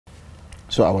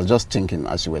So I was just thinking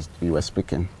as you were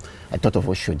speaking, I thought of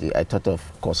Oshodi, I thought of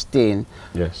Costain,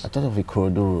 Yes. I thought of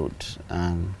Ikorodu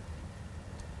Road.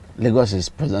 Lagos is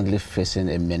presently facing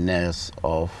a menace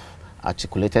of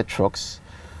articulated trucks,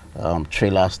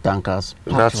 trailers, tankers,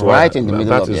 parked right in the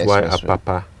middle of the expressway. That is why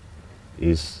Apapa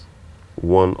is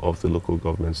one of the local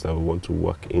governments that we want to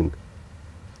work in.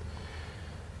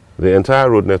 The entire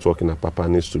road network in Apapa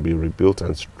needs to be rebuilt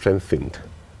and strengthened.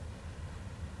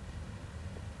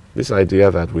 This idea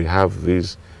that we have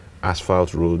these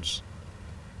asphalt roads,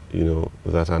 you know,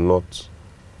 that are not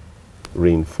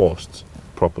reinforced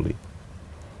properly,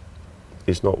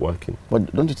 is not working.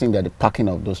 But don't you think that the parking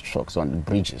of those trucks on the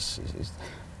bridges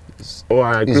is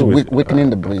weakening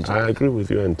the bridge? I agree with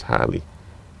you entirely.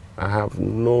 I have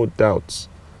no doubts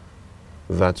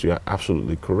that you are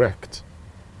absolutely correct.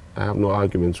 I have no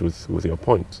arguments with your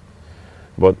point.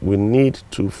 But we need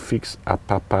to fix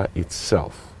Apapa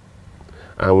itself.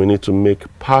 And we need to make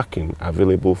parking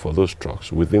available for those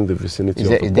trucks within the vicinity of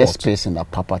the port. Is there space in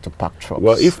Apapa to park trucks?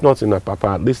 Well, if not in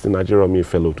Apapa, at least in Ajeromi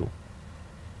Felodo,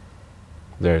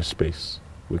 there is space.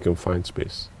 We can find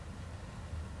space.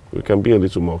 We can be a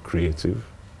little more creative.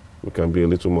 We can be a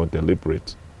little more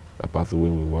deliberate about the way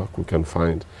we work. We can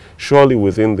find, surely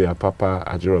within the Apapa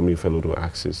Ajeromi Felodo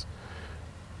axis,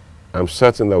 I'm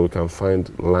certain that we can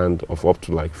find land of up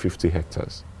to like 50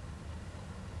 hectares.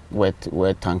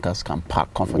 Where tankers can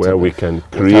park comfortably. Where we can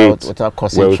create, without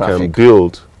causing where we traffic. can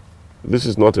build. This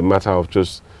is not a matter of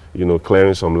just, you know,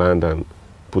 clearing some land and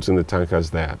putting the tankers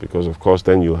there, because of course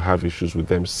then you'll have issues with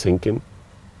them sinking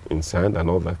in sand and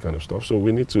all that kind of stuff. So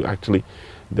we need to actually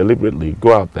deliberately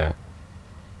go out there,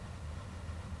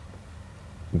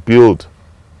 build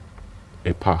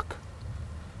a park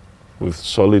with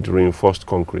solid reinforced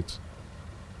concrete.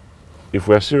 If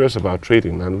we're serious about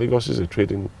trading, and Lagos is a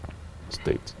trading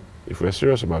state, if we're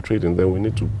serious about trading, then we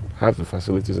need to have the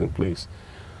facilities in place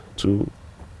to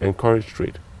encourage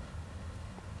trade.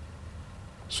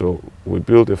 So we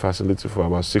build a facility for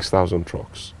about 6,000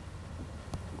 trucks.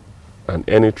 And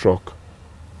any truck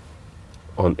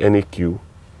on any queue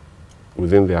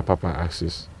within the Apapa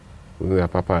axis, within the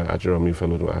Apapa Ajeromi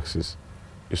Felodo axis,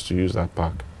 is to use that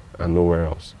park and nowhere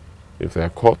else. If they are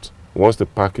caught, once the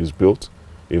park is built,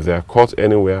 if they are caught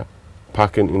anywhere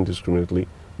parking indiscriminately,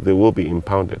 they will be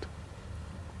impounded.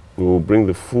 We will bring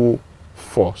the full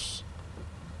force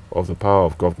of the power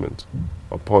of government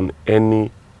upon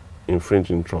any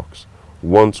infringing trucks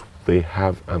once they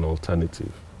have an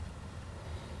alternative,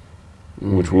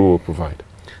 which we will provide.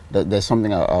 There's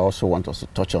something I also want us to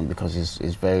touch on, because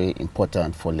it's very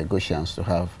important for Lagosians to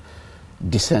have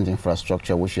decent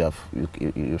infrastructure, which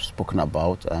you've spoken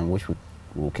about and which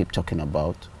we'll keep talking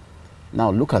about.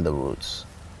 Now look at the roads.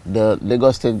 The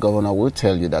Lagos State Governor will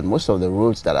tell you that most of the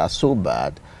roads that are so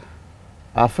bad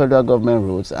are federal government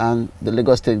roads, and the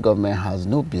Lagos State government has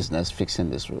no business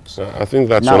fixing these roads. I think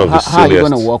that's now, one of the silliest... How are you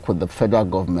going to work with the federal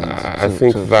government? I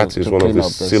think that is one of the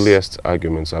silliest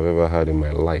arguments I've ever heard in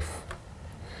my life.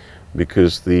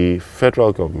 Because the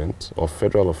federal government or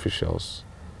federal officials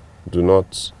do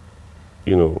not,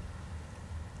 you know,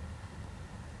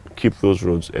 keep those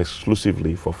roads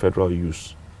exclusively for federal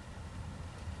use.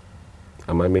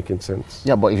 Am I making sense?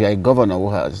 Yeah, but if you're a governor who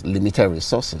has limited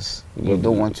resources, you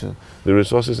don't want to... The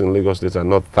resources in Lagos State are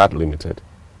not that limited.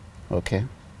 Okay.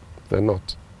 They're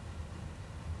not.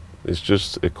 It's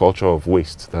just a culture of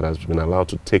waste that has been allowed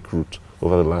to take root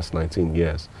over the last 19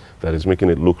 years that is making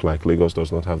it look like Lagos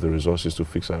does not have the resources to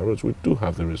fix our roads. We do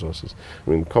have the resources. I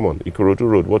mean, come on, Ikorodu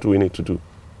Road, what do we need to do?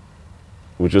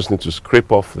 We just need to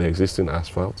scrape off the existing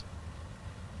asphalt,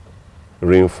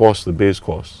 reinforce the base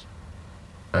course,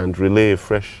 and relay a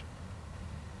fresh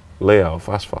layer of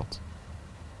asphalt.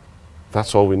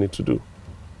 That's all we need to do.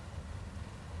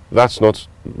 That's not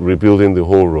rebuilding the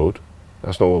whole road.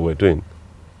 That's not what we're doing.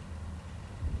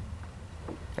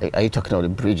 Are you talking about the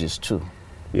bridges too?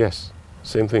 Yes,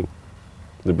 same thing.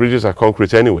 The bridges are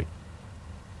concrete anyway,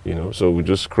 you know, so we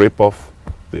just scrape off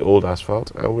the old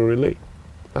asphalt and we relay.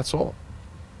 That's all.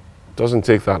 It doesn't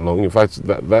take that long. In fact,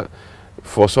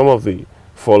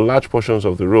 for large portions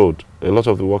of the road, a lot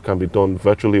of the work can be done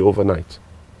virtually overnight.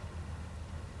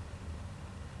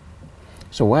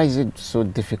 So why is it so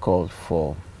difficult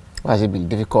why has it been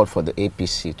difficult for the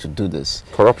APC to do this?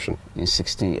 Corruption. In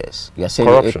 16 years. You are saying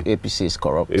Corruption. the APC is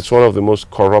corrupt? It's one of the most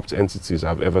corrupt entities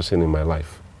I've ever seen in my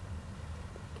life.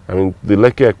 I mean, the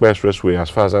Lekki Ekpe Expressway, as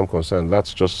far as I'm concerned,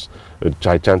 that's just a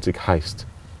gigantic heist.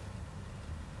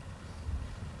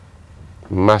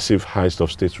 Massive heist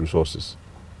of state resources.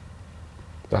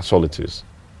 That's all it is.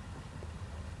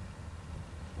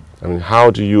 I mean, how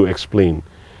do you explain?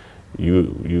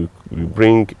 You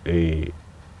bring a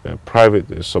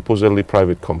a supposedly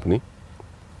private company,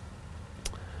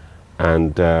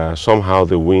 and somehow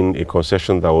they win a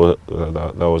concession that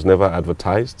was never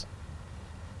advertised.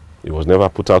 It was never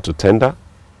put out to tender.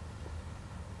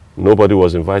 Nobody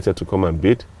was invited to come and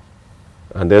bid.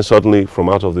 And then suddenly, from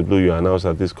out of the blue, you announce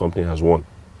that this company has won.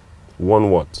 Won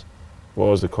what? What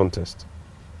was the contest?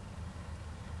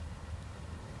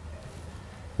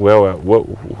 Well,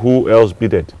 who else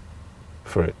bidded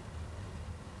for it?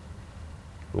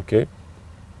 Okay.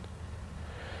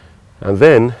 And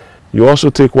then you also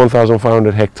take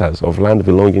 1,500 hectares of land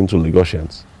belonging to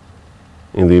Lagosians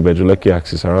in the Ibejuleki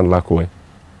axis around Lakwe,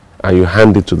 and you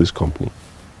hand it to this company.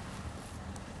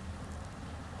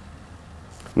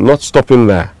 Not stopping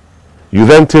there, you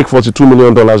then take $42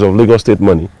 million of Lagos state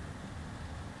money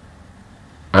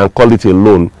and call it a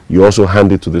loan. You also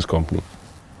hand it to this company.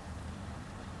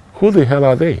 Who the hell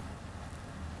are they?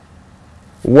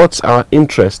 What's our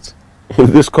interest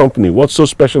in this company? What's so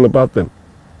special about them?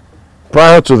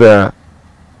 Prior to their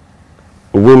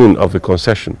winning of the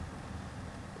concession,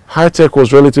 high tech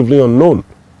was relatively unknown.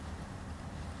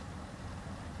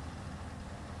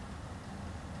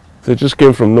 They just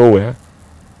came from nowhere,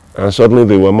 and suddenly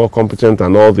they were more competent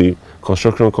than all the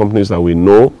construction companies that we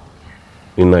know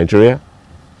in Nigeria.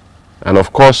 And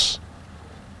of course,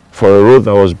 for a road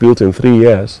that was built in 3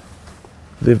 years,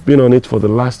 they've been on it for the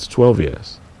last 12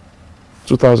 years,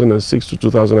 2006 to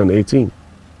 2018.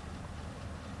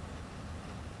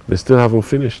 They still haven't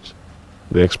finished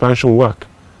the expansion work,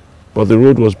 but the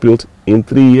road was built in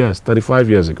 3 years, 35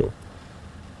 years ago.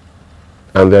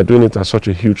 And they're doing it at such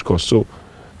a huge cost. So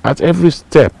at every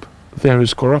step, there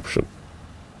is corruption.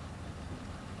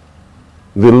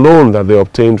 The loan that they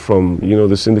obtained from,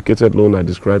 the syndicated loan I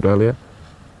described earlier,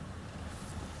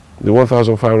 the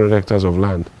 1,500 hectares of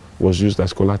land was used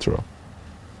as collateral.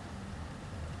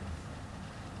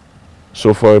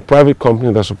 So for a private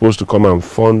company that's supposed to come and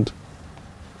fund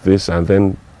this and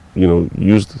then,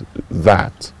 use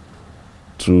that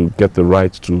to get the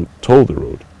right to toll the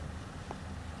road,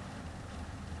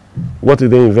 what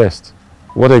did they invest?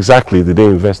 What exactly did they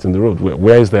invest in the road?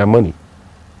 Where is their money?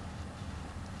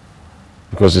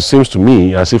 Because it seems to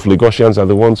me as if Lagosians are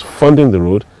the ones funding the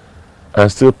road and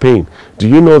still paying. Do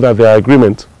you know that their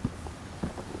agreement,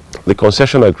 the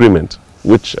concession agreement,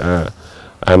 which I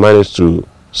managed to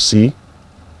see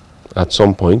at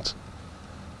some point,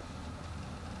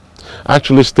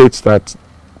 actually states that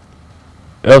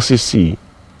LCC,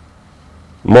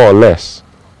 more or less,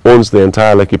 owns the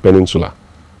entire Lekki Peninsula.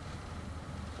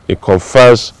 It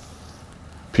confers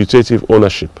putative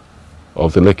ownership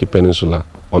of the Lekki Peninsula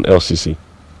on LCC.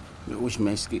 Which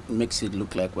makes it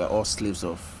look like we're all slaves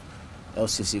of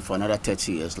LCC for another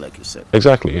 30 years, like you said.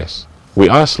 Exactly, yes. We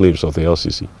are slaves of the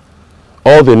LCC.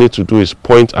 All they need to do is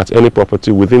point at any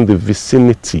property within the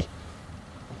vicinity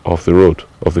of the road,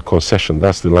 of the concession.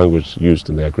 That's the language used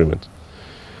in the agreement.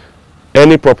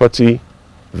 Any property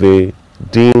they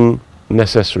deem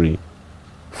necessary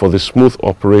for the smooth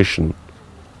operation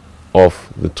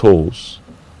of the tolls,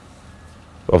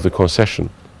 of the concession,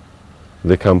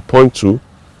 they can point to,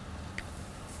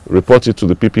 report it to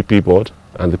the PPP board,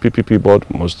 and the PPP board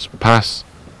must pass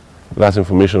that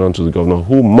information on to the governor,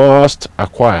 who must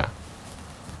acquire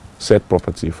said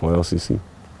property for LCC.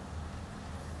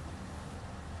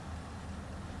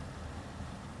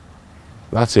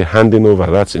 That's a handing over,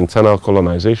 that's internal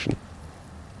colonization.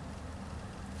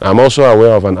 I'm also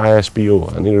aware of an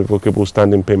ISPO, an irrevocable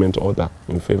standing payment order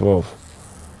in favor of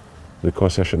the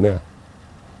concessionaire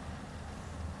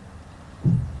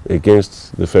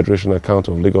against the Federation account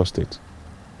of Lagos State.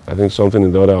 I think something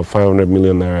in the order of 500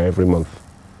 million naira every month.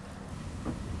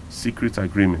 Secret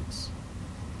agreements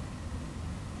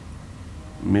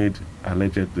made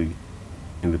allegedly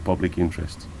in the public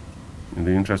interest, in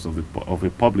the interest of a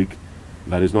public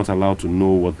that is not allowed to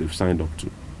know what they've signed up to.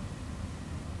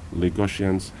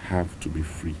 Lagosians have to be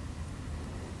free.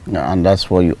 Yeah, and that's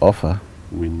what you offer.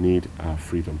 We need our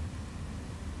freedom.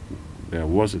 There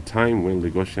was a time when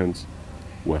Lagosians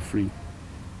were free.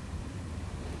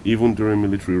 Even during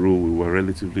military rule, we were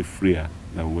relatively freer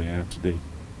than we are today.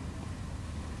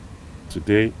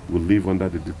 Today, we live under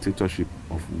the dictatorship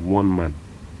of one man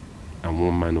and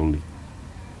one man only.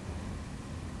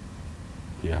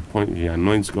 He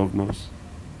anoints governors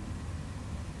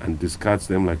and discards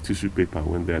them like tissue paper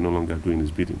when they are no longer doing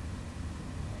his bidding.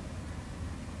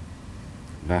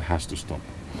 That has to stop.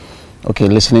 Okay,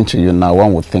 listening to you now,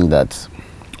 one would think that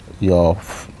you're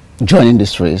joining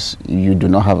this race, you do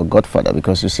not have a godfather,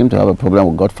 because you seem to have a problem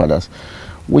with godfathers,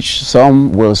 which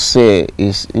some will say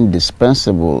is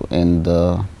indispensable in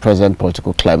the present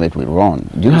political climate we run.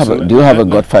 Do you have a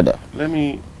godfather? Let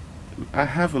me I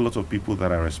have a lot of people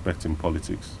that I respect in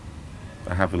politics.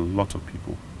 I have a lot of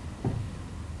people.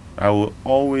 I will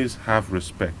always have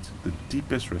respect, the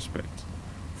deepest respect,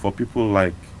 for people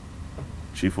like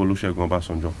Chief Olusegun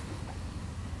Obasanjo.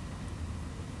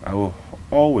 I will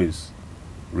always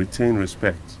retain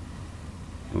respect,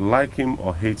 like him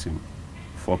or hate him,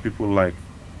 for people like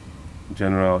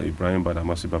General Ibrahim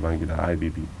Badamasi Babangida,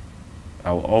 IBB.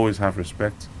 I will always have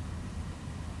respect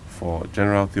for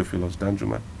General Theophilus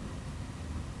Danjuma.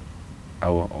 I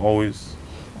will always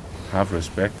have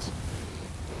respect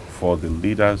for the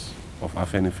leaders of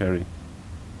Afenifere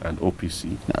and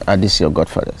OPC. Are these your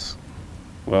godfathers?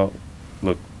 Well,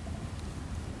 look,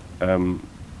 I'm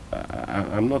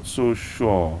not so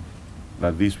sure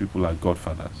that these people are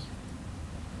godfathers.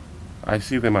 I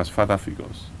see them as father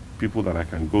figures, people that I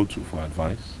can go to for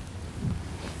advice,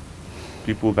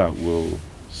 people that will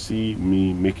see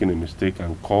me making a mistake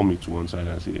and call me to one side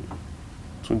and say,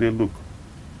 Tunde, look,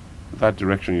 that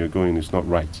direction you're going is not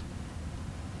right.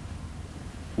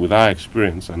 With our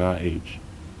experience and our age,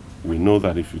 we know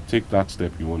that if you take that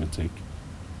step you want to take,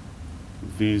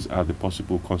 these are the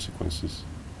possible consequences.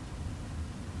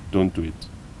 Don't do it.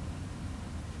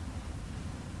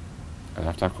 And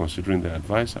after considering their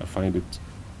advice, I find it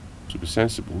to be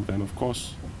sensible, then of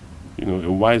course, you know,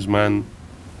 a wise man,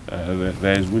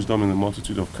 there is wisdom in the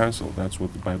multitude of counsel. That's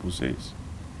what the Bible says.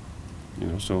 You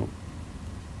know, so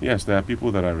yes, there are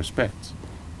people that I respect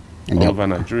all over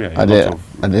Nigeria. Are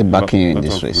they backing you in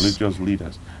this race? Religious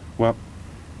leaders. Well,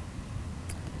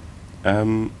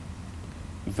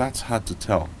 that's hard to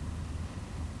tell.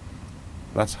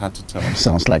 That's hard to tell.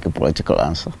 Sounds like a political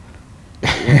answer.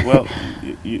 Well,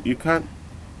 you can't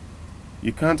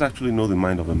actually know the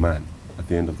mind of a man at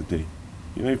the end of the day.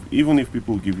 You know, even if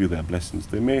people give you their blessings,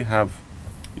 they may have,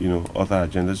 you know, other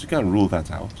agendas. You can't rule that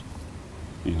out.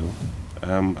 You know,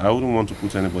 I wouldn't want to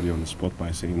put anybody on the spot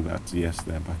by saying that yes,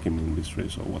 they're backing me in this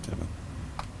race or whatever.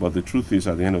 But the truth is,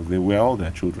 at the end of the day, we're all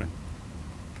their children,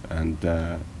 and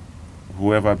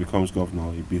whoever becomes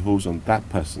governor, it behoves on that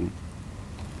person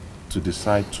to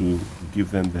decide to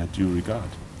give them their due regard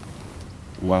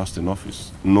whilst in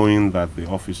office, knowing that the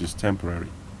office is temporary.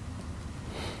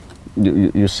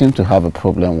 You seem to have a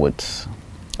problem with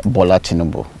Bola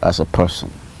Tinubu as a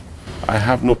person. I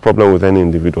have no problem with any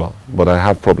individual, but I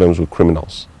have problems with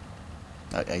criminals.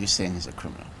 Are you saying he's a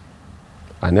criminal?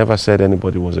 I never said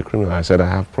anybody was a criminal. I said I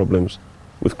have problems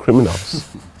with criminals.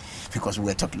 Because we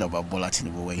were talking about Bola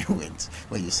Tinubu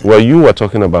when you said... Well, you were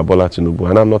talking about Bola Tinubu,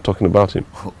 and I'm not talking about him.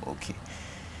 Oh, okay.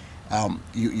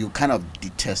 You kind of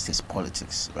detest his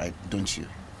politics, right? Don't you?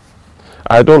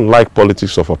 I don't like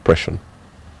politics of oppression.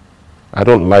 I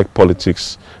don't like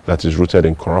politics that is rooted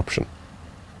in corruption.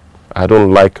 I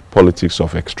don't like politics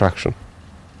of extraction.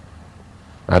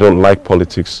 I don't like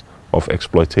politics of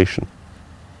exploitation.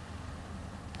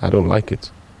 I don't like it.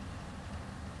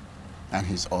 And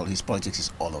his politics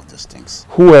is all of those things.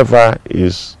 Whoever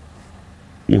is,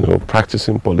 you know,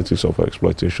 practicing politics of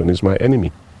exploitation is my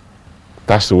enemy.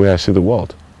 That's the way I see the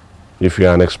world. If you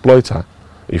are an exploiter,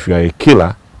 if you are a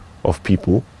killer of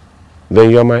people, then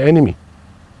you are my enemy.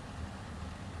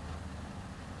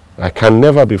 I can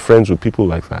never be friends with people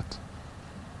like that.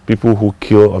 People who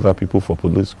kill other people for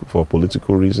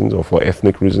political reasons, or for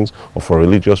ethnic reasons, or for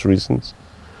religious reasons,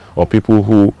 or people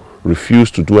who refuse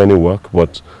to do any work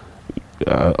but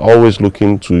always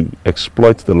looking to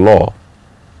exploit the law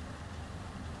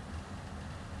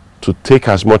to take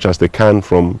as much as they can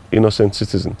from innocent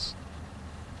citizens.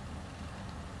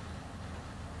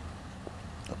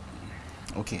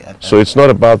 Okay. So it's not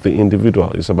about the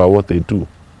individual, it's about what they do.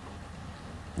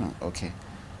 Okay.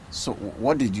 So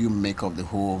what did you make of the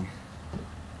whole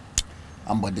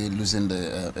Ambode losing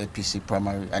the APC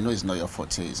primary? I know it's not your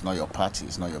forte, it's not your party,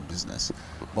 it's not your business.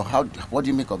 But what do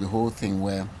you make of the whole thing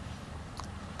where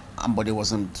Governor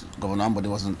Ambode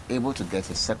wasn't able to get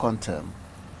a second term,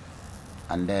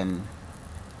 and then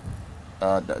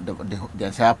the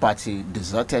entire party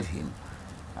deserted him,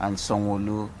 and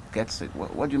Sanwo-Olu gets it?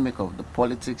 What do you make of the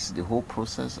politics, the whole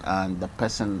process, and the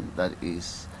person that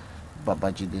is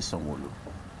Babajide Sanwo-Olu?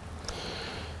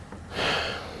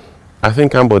 I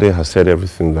think Ambode has said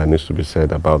everything that needs to be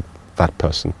said about that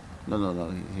person.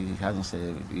 No, he hasn't said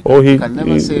everything. He can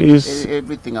never say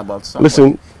everything about somebody.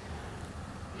 Listen,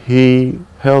 he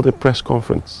held a press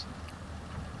conference.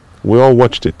 We all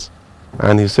watched it,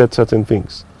 and he said certain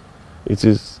things. It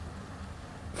is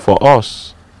for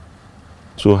us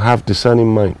to have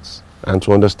discerning minds and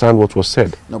to understand what was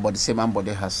said. No, but the same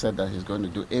Ambode has said that he's going to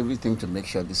do everything to make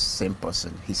sure this same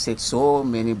person, he said so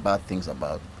many bad things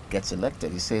about, gets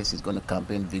elected. He says he's going to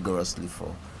campaign vigorously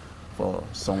for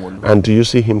Sanwo-Olu. And do you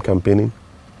see him campaigning?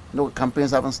 No,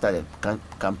 campaigns haven't started.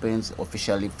 Campaigns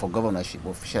officially for governorship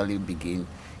officially begin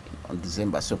on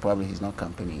December, so probably he's not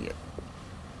campaigning yet.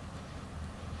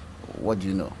 What do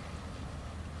you know?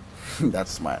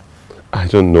 That's smart. I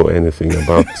don't know anything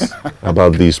about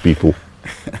about these people.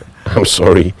 I'm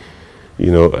sorry.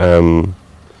 You know,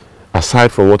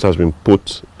 aside from what has been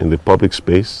put in the public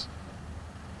space,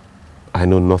 I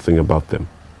know nothing about them.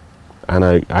 And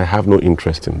I have no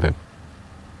interest in them.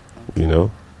 You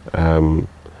know,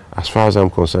 as far as I'm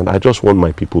concerned, I just want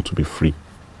my people to be free.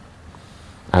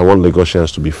 I want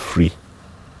Lagosians to be free.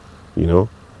 You know,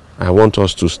 I want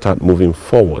us to start moving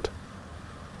forward.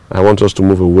 I want us to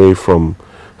move away from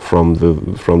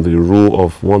the rule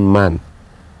of one man.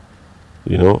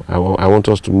 You know, I want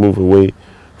us to move away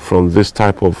from this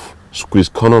type of squeeze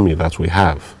economy that we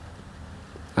have.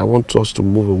 I want us to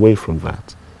move away from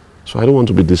that. So I don't want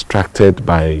to be distracted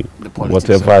by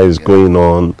whatever is going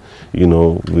on, you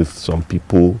know, with some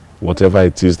people, whatever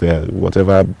it is,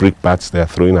 whatever brickbats they're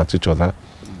throwing at each other.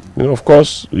 You know, of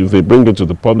course, if they bring it to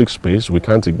the public space, we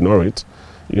can't ignore it.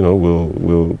 You know,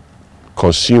 we'll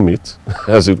consume it,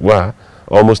 as it were,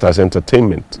 almost as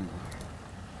entertainment.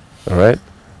 All right?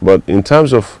 But in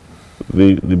terms of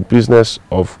the business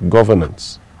of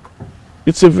governance,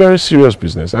 it's a very serious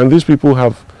business. And these people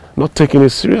have not taken it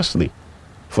seriously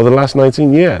for the last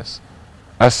 19 years.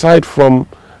 Aside from,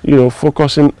 you know,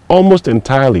 focusing almost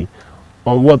entirely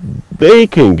on what they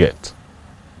can get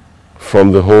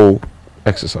from the whole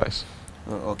exercise.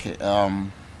 Okay.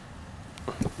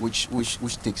 Which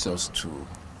takes us to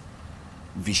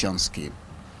visionscape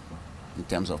in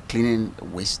terms of cleaning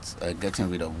waste, getting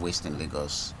rid of waste in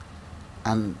Lagos.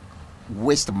 And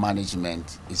waste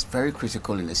management is very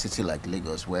critical in a city like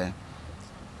Lagos, where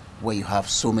you have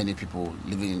so many people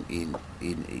living in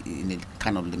a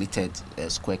kind of limited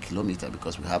square kilometer,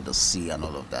 because we have the sea and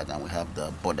all of that, and we have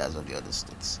the borders of the other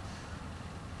states.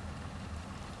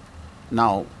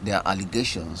 Now, there are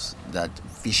allegations that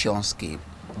visionscape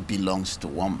belongs to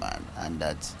one man and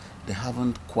that they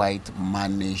haven't quite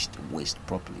managed waste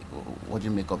properly. What do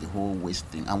you make of the whole waste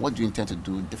thing? And what do you intend to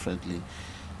do differently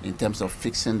in terms of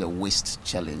fixing the waste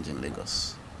challenge in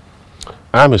Lagos?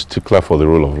 I'm a stickler for the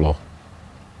rule of law.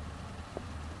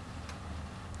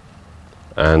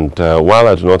 And while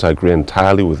I do not agree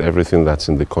entirely with everything that's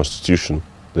in the Constitution,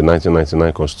 the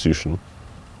 1999 Constitution,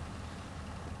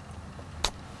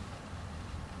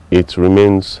 it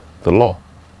remains the law.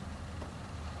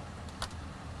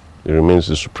 It remains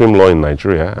the supreme law in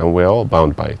Nigeria, and we're all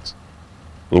bound by it,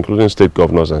 including state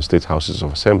governors and state houses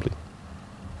of assembly.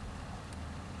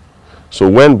 So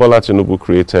when Bola Tinubu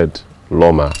created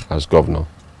Loma as governor,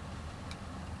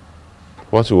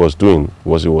 what he was doing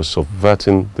was he was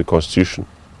subverting the Constitution.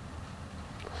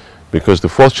 Because the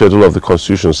fourth schedule of the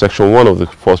Constitution, section 1 of the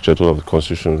fourth schedule of the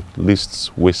Constitution,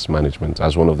 lists waste management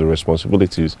as one of the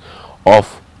responsibilities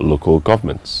of local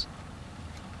governments.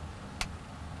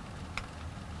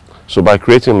 So by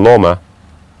creating Loma,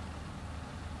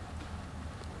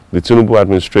 the Tinubu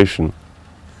administration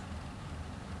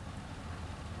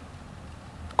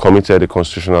committed a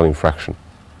constitutional infraction.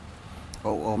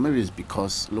 Or maybe it's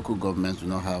because local governments do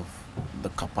not have the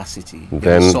capacity,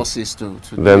 the resources to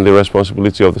then the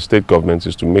responsibility of the state government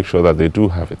is to make sure that they do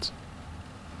have it.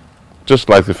 Just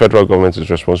like the federal government is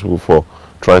responsible for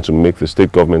trying to make the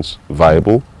state governments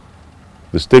viable,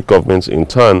 the state governments in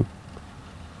turn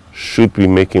should be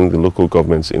making the local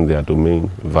governments in their domain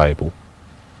viable.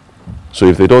 So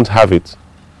if they don't have it,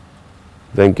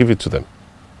 then give it to them.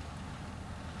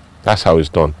 That's how it's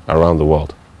done around the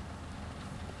world.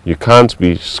 You can't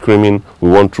be screaming, we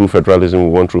want true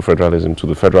federalism to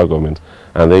the federal government,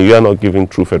 and then you are not giving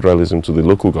true federalism to the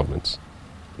local governments.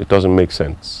 It doesn't make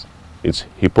sense. It's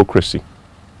hypocrisy,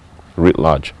 writ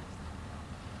large.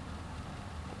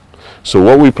 So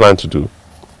what we plan to do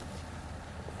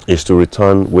is to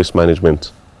return waste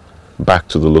management back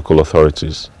to the local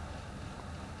authorities.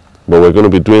 But we're going to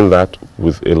be doing that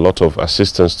with a lot of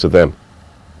assistance to them.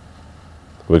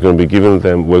 We're going to be giving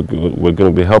them, we're going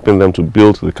to be helping them to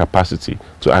build the capacity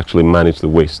to actually manage the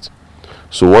waste.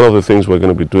 So one of the things we're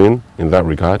going to be doing in that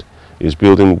regard is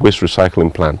building waste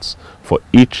recycling plants for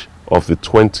each of the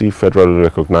 20 federally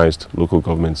recognized local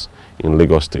governments in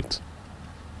Lagos State.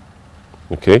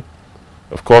 Okay?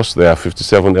 Of course, there are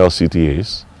 57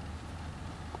 LCDAs,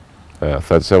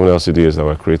 37 LCDAs that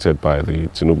were created by the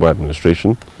Tinubu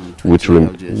administration,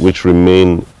 which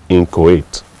remain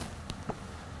inchoate.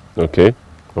 Okay?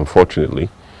 Unfortunately.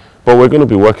 But we're going to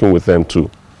be working with them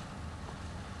too.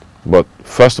 But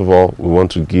first of all, we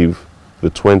want to give the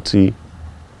 20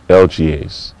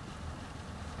 LGAs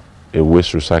a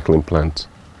waste recycling plant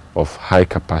of high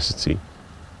capacity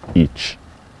each.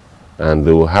 and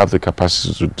they will have the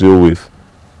capacity to deal with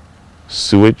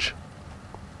sewage.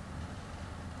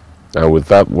 And with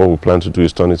that, what we plan to do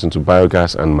is turn it into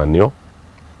biogas and manure.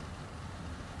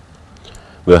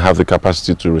 They'll have the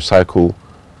capacity to recycle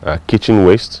kitchen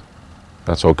waste,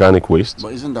 that's organic waste.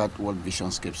 But isn't that what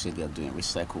Visionscape said they are doing,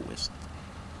 recycle waste?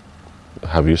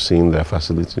 Have you seen their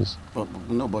facilities?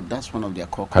 No, but that's one of their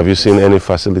core. Have you seen any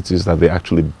facilities that they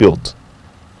actually built,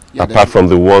 yeah, apart from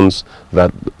the ones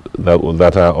that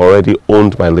are already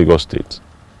owned by Lagos State,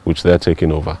 which they're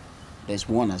taking over? There's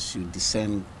one as you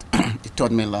descend the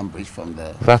Third Mainland Bridge from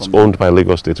the... That's owned by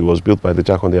Lagos State. It was built by the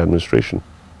Jakonde administration.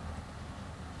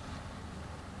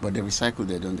 But they recycle,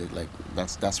 they don't. Like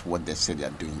that's what they say they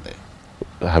are doing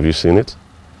there. Have you seen it?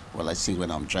 Well, I see when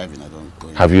I'm driving. I don't go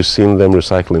in. Have you seen them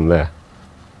recycling there?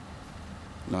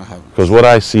 No, I haven't. Because what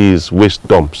I see is waste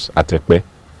dumps at Ekpe,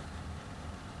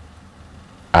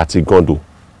 at Igondo,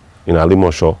 in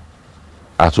Alimosho,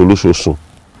 at Olusosun,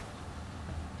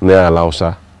 near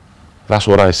Alausa. That's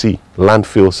what I see.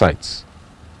 Landfill sites.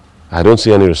 I don't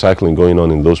see any recycling going on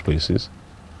in those places.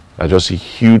 I just see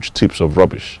huge tips of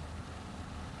rubbish,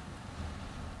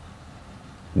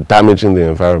 damaging the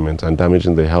environment and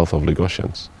damaging the health of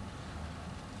Lagosians,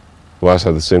 whilst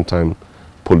at the same time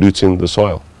polluting the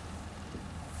soil.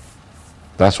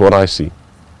 That's what I see.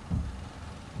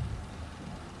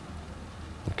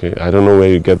 Okay, I don't know where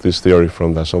you get this theory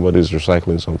from that somebody is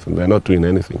recycling something. They're not doing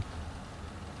anything.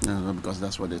 No, because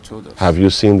that's what they told us. Have you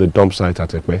seen the dump site at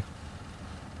Ekpe?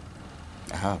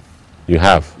 I have. You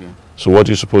have? Yeah. So what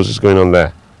do you suppose is going on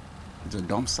there? It's a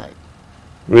dump site.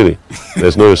 Really?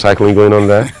 There's no recycling going on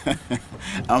there?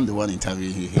 I'm the one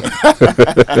interviewing you here.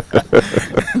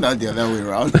 Not the other way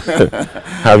around.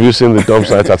 Have you seen the dump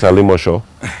site at Alimosho?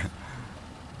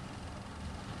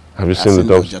 Have you seen the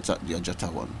dump? The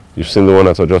Ojota one. You've seen the one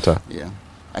at Ojota? Yeah.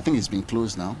 I think it's been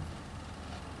closed now.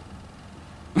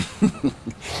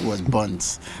 It was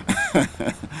burnt.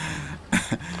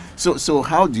 So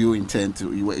how do you intend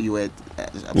to? You were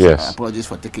yes. Apologies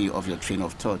for taking you off your train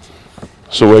of thought.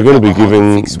 So we're going to be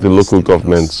giving the local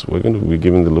governments. We're going to be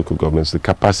giving the local governments the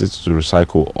capacity to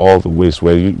recycle all the waste.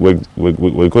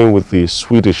 We're going with the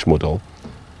Swedish model,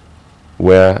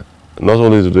 where not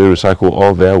only do they recycle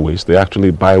all their waste, they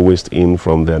actually buy waste in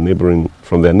from their neighbors,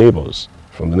 from the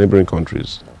neighboring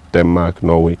countries, Denmark,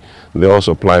 Norway. They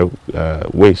also supply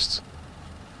waste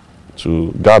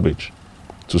to garbage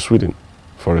to Sweden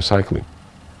for recycling.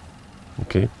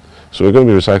 Okay, so we're going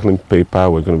to be recycling paper.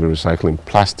 We're going to be recycling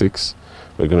plastics.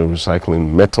 We're going to be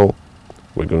recycling metal.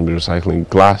 We're going to be recycling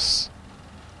glass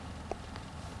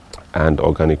and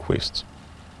organic waste.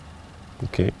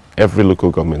 Okay, every local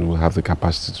government will have the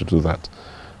capacity to do that.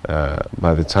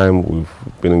 By the time we've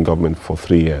been in government for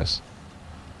 3 years,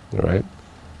 all right,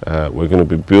 we're going to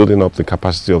be building up the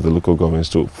capacity of the local governments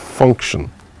to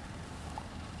function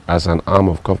as an arm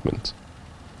of government,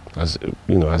 as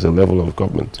as a level of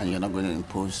government. And you're not going to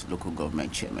impose local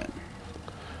government chairman?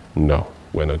 No,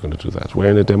 we're not going to do that.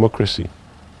 We're in a democracy,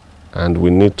 and we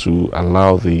need to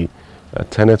allow the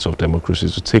tenets of democracy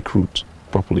to take root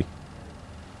properly.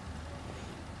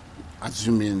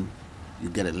 Assuming you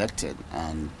get elected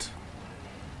and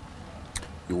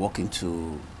you walk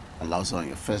into Allstars on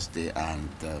your first day, and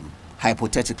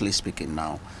hypothetically speaking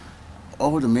now,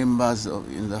 all the members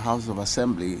in the House of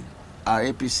Assembly are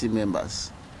APC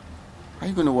members. How are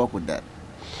you going to work with that?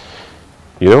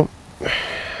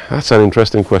 That's an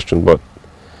interesting question, but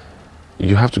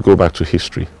you have to go back to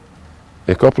history.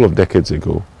 A couple of decades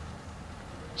ago,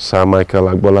 Sir Michael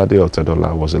Agbolade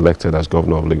Otedola was elected as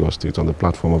governor of Lagos State on the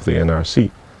platform of the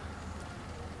NRC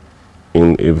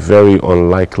in a very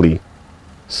unlikely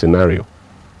scenario.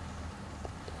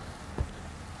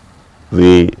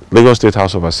 The Lagos State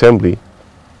House of Assembly,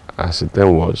 as it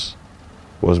then was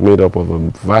made up of a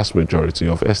vast majority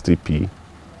of SDP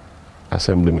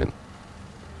assemblymen,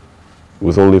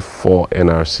 with only 4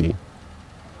 NRC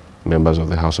members of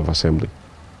the House of Assembly.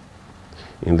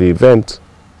 In the event,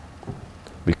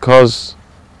 because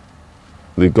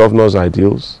the governor's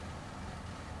ideals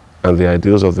and the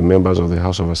ideals of the members of the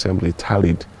House of Assembly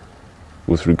tallied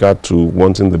with regard to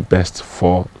wanting the best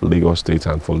for Lagos State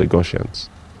and for Lagosians,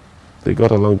 they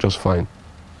got along just fine.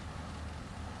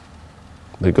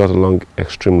 They got along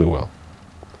extremely well.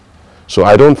 So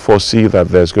I don't foresee that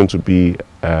there's going to be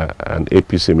an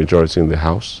APC majority in the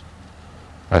House.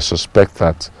 I suspect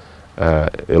that a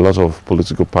lot of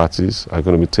political parties are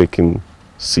going to be taking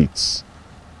seats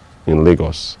in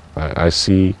Lagos. I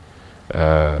see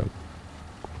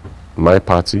my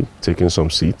party taking some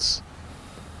seats.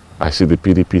 I see the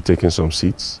PDP taking some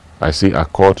seats. I see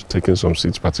Accord taking some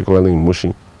seats, particularly in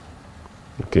Mushin.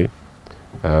 Okay.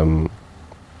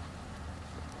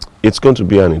 it's going to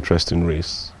be an interesting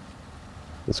race.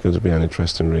 It's going to be an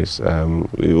interesting race.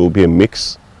 It will be a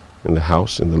mix in the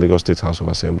House, in the Lagos State House of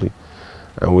Assembly.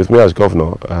 And with me as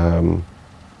governor,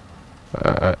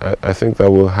 I think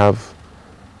that we'll have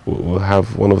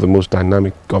one of the most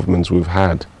dynamic governments we've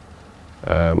had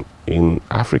in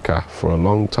Africa for a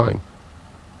long time.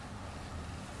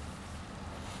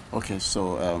 Okay,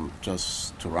 so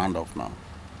just to round off now,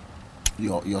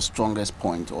 your strongest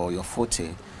point or your forte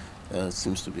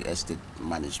seems to be estate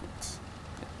management.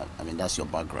 I mean, that's your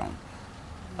background.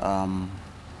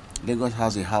 Lagos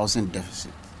has a housing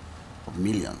deficit of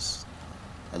millions.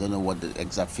 I don't know what the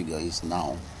exact figure is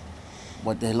now,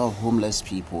 but there are a lot of homeless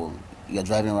people. You're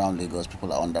driving around Lagos,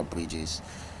 people are under bridges,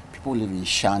 people live in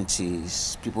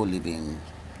shanties, people live in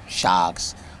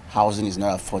shacks, housing is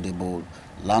not affordable,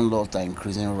 landlords are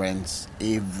increasing rents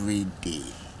every day.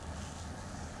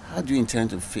 How do you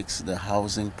intend to fix the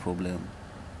housing problem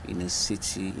in a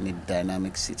city, in a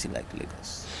dynamic city like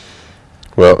Lagos?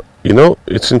 Well, you know,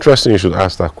 it's interesting you should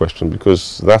ask that question,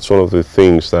 because that's one of the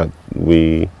things that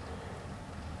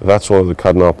that's one of the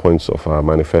cardinal points of our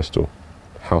manifesto,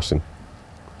 housing.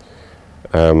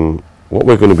 What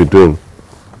we're going to be doing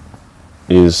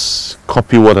is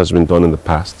copy what has been done in the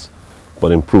past,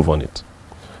 but improve on it.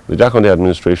 The Jakande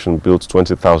administration built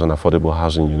 20,000 affordable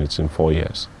housing units in 4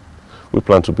 years. We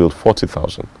plan to build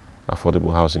 40,000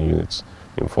 affordable housing units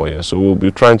in 4 years. So we'll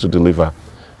be trying to deliver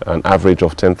an average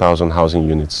of 10,000 housing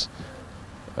units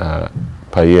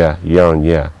per year, year on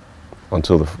year,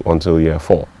 until year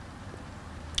 4.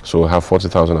 So we'll have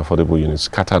 40,000 affordable units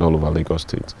scattered all over Lagos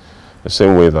State, the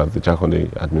same way that the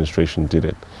Jakande administration did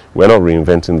it. We're not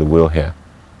reinventing the wheel here.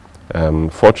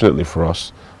 Fortunately for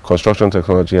us, construction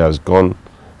technology has gone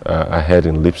ahead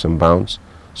in leaps and bounds,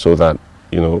 so that,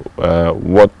 you know,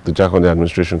 what the Jakande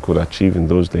administration could achieve in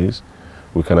those days,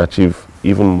 we can achieve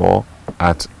even more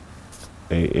at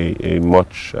a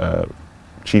much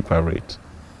cheaper rate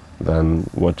than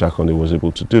what Jakande was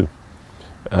able to do.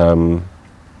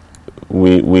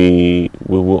 We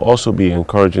will also be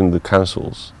encouraging the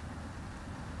councils,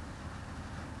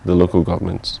 the local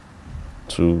governments,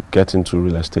 to get into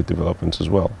real estate development as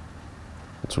well,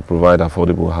 to provide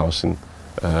affordable housing.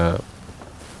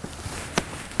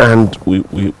 And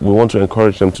we want to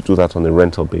encourage them to do that on a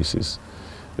rental basis,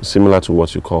 similar to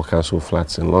what you call council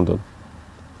flats in London.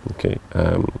 Okay,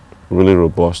 really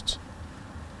robust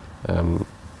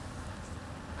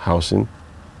housing,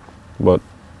 but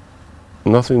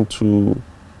nothing too,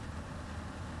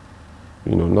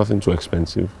 you know, nothing too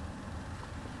expensive,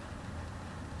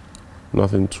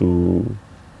 nothing too,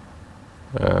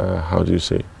 how do you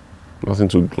say, nothing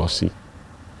too glossy,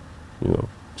 you know,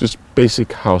 just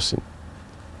basic housing,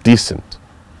 decent.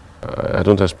 I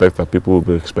don't expect that people will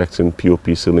be expecting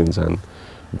POP ceilings and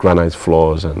granite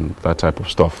floors and that type of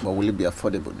stuff. But will it be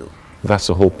affordable though? That's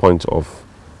the whole point of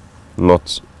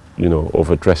not, you know,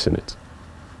 overdressing it.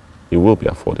 It will be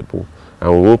affordable,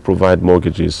 and we will provide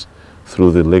mortgages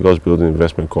through the Lagos Building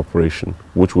Investment Corporation,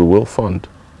 which we will fund.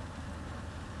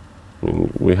 I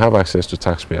mean, we have access to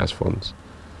taxpayers' funds.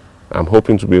 I'm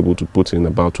hoping to be able to put in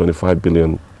about 25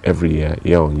 billion every year,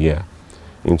 year on year,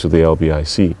 into the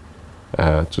LBIC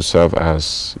to serve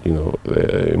as, you know,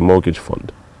 a mortgage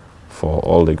fund for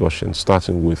all Lagosians,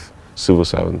 starting with civil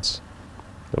servants,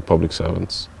 public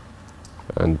servants,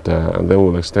 and then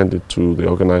we'll extend it to the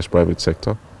organized private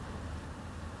sector,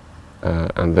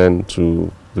 and then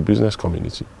to the business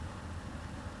community,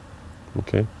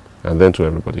 okay, and then to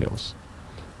everybody else.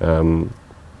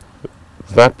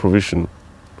 That provision,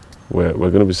 we're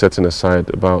going to be setting aside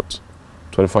about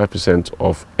 25%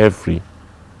 of every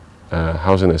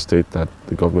housing estate that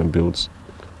the government builds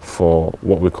for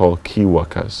what we call key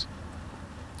workers.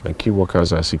 And key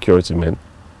workers are security men,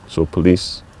 so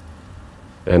police,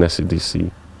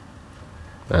 NSCDC,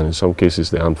 and in some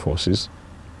cases the armed forces.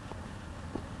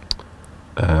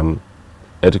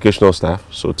 Educational staff,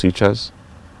 so teachers,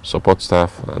 support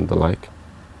staff and the like.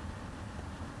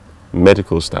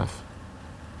 Medical staff,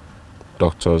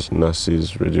 doctors,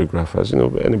 nurses, radiographers, you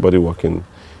know, anybody working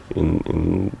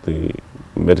in the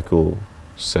medical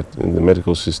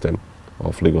system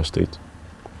of Lagos State.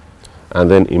 And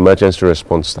then emergency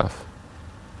response staff,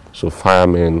 so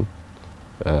firemen,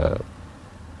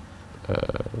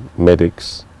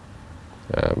 medics,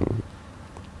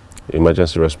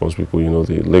 emergency response people, you know,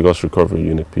 the Lagos Recovery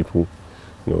Unit people,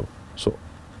 you know. So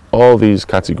all these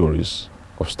categories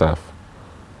of staff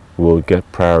will get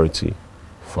priority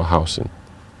for housing.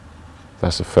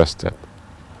 That's the first step.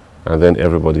 And then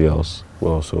everybody else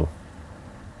will also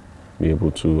be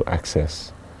able to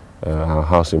access our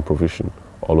housing provision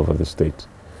all over the state.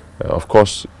 Of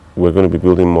course, we're going to be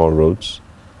building more roads,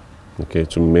 okay,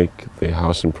 to make the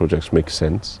housing projects make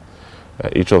sense.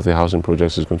 Each of the housing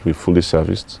projects is going to be fully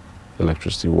serviced,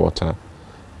 electricity, water,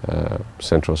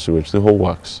 central sewage, the whole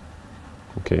works.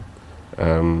 Okay.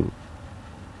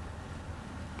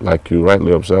 Like you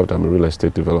rightly observed, I'm a real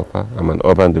estate developer. I'm an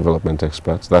urban development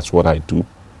expert. That's what I do.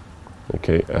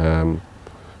 Okay.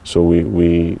 So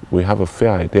we have a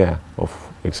fair idea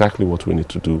of exactly what we need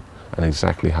to do and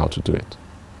exactly how to do it.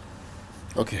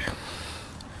 Okay.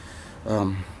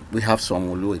 We have some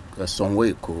way.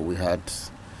 We had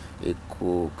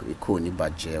Eko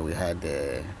Nibaje. We had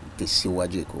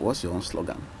Desiwaje Eko. What's your own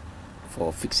slogan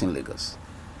for fixing Lagos?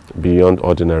 Beyond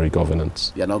ordinary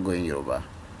governance. You're not going Yoruba.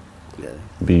 Yeah.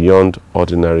 Beyond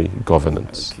ordinary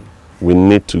governance. Okay. We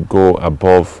need to go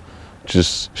above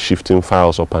just shifting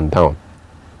files up and down.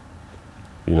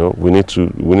 You know, we need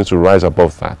to rise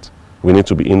above that. We need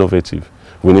to be innovative.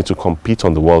 We need to compete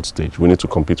on the world stage. We need to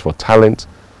compete for talent.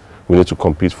 We need to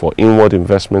compete for inward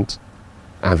investment.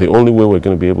 And the only way we're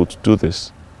going to be able to do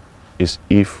this is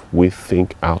if we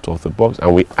think out of the box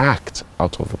and we act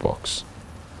out of the box.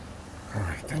 All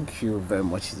right, thank you very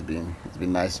much. It's been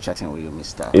nice chatting with you,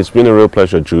 Mr. It's been a real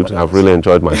pleasure, Jude. I've really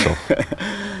enjoyed myself.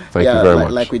 Thank you very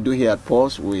much. Like we do here at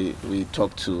Pulse, we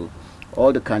talk to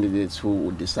all the candidates who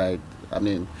would decide,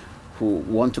 who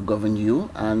want to govern you,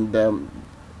 and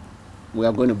we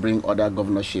are going to bring other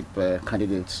governorship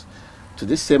candidates to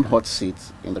this same hot seat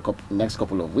in the next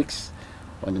couple of weeks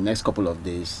or in the next couple of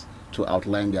days to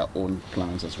outline their own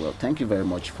plans as well. Thank you very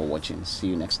much for watching. See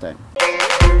you next time.